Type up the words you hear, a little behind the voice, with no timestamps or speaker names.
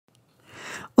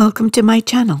Welcome to my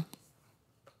channel.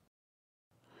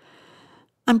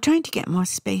 I'm trying to get more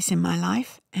space in my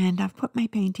life, and I've put my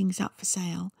paintings up for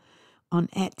sale on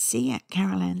Etsy at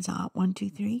CarolAnnsArt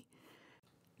 123.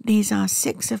 These are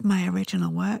 6 of my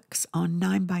original works on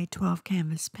 9x12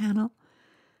 canvas panel,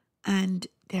 and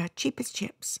they're cheap as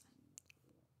chips.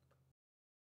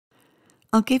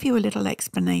 I'll give you a little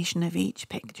explanation of each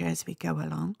picture as we go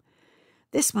along.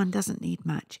 This one doesn't need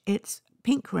much. It's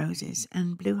pink roses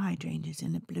and blue hydrangeas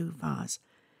in a blue vase.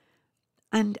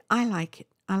 And I like it.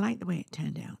 I like the way it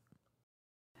turned out.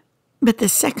 But the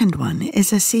second one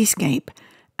is a seascape,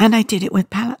 and I did it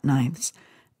with palette knives.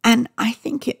 And I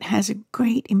think it has a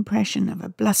great impression of a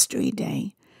blustery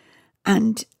day,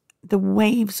 and the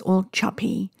waves all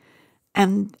choppy,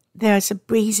 and there's a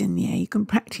breeze in the air. You can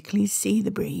practically see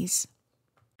the breeze.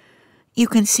 You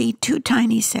can see 2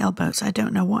 tiny sailboats. I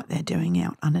don't know what they're doing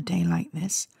out on a day like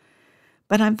this,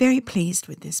 but I'm very pleased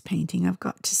with this painting, I've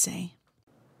got to say.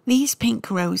 These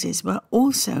pink roses were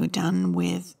also done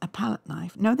with a palette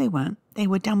knife. No, they weren't. They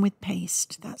were done with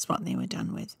paste. That's what they were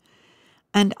done with.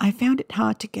 And I found it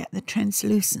hard to get the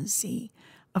translucency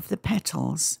of the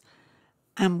petals,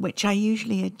 which I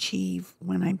usually achieve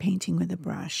when I'm painting with a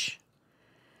brush.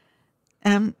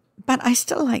 But I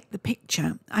still like the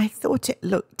picture. I thought it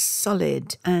looked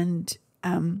solid and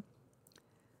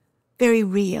very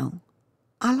real.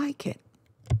 I like it.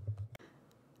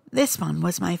 This one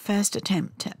was my first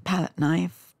attempt at palette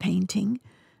knife painting,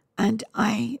 and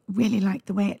I really liked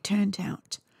the way it turned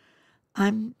out.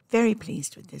 I'm very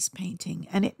pleased with this painting,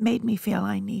 and it made me feel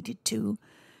I needed to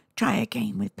try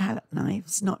again with palette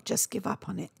knives, not just give up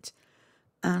on it.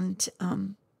 And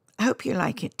I hope you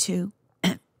like it too.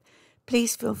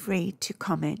 Please feel free to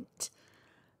comment.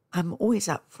 I'm always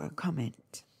up for a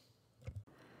comment.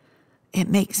 It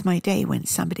makes my day when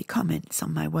somebody comments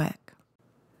on my work.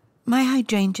 My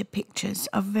hydrangea pictures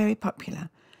are very popular,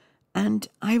 and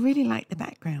I really like the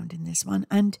background in this one.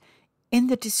 And in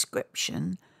the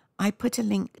description, I put a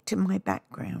link to my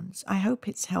backgrounds. I hope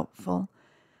it's helpful.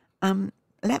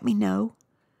 Let me know.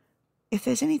 If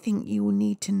there's anything you will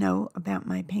need to know about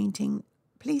my painting,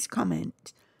 please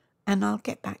comment, and I'll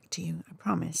get back to you, I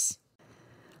promise.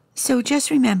 So just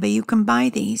remember, you can buy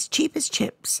these cheap as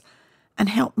chips and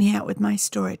help me out with my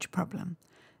storage problem.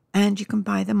 And you can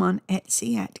buy them on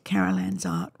Etsy at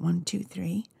CarolAnnsArt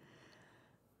 123.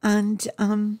 And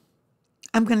I'm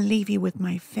going to leave you with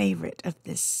my favorite of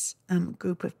this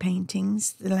group of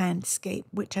paintings, the landscape,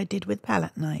 which I did with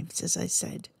palette knives, as I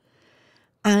said.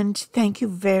 And thank you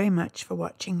very much for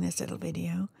watching this little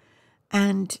video.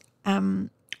 And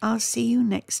I'll see you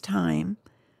next time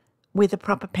with a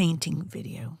proper painting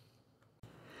video.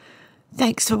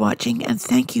 Thanks for watching, and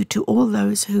thank you to all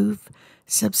those who've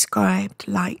subscribed,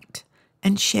 liked,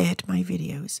 and shared my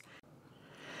videos.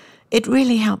 It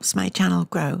really helps my channel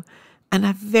grow, and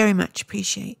I very much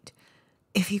appreciate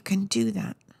if you can do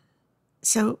that.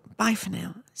 So, bye for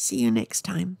now. See you next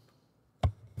time.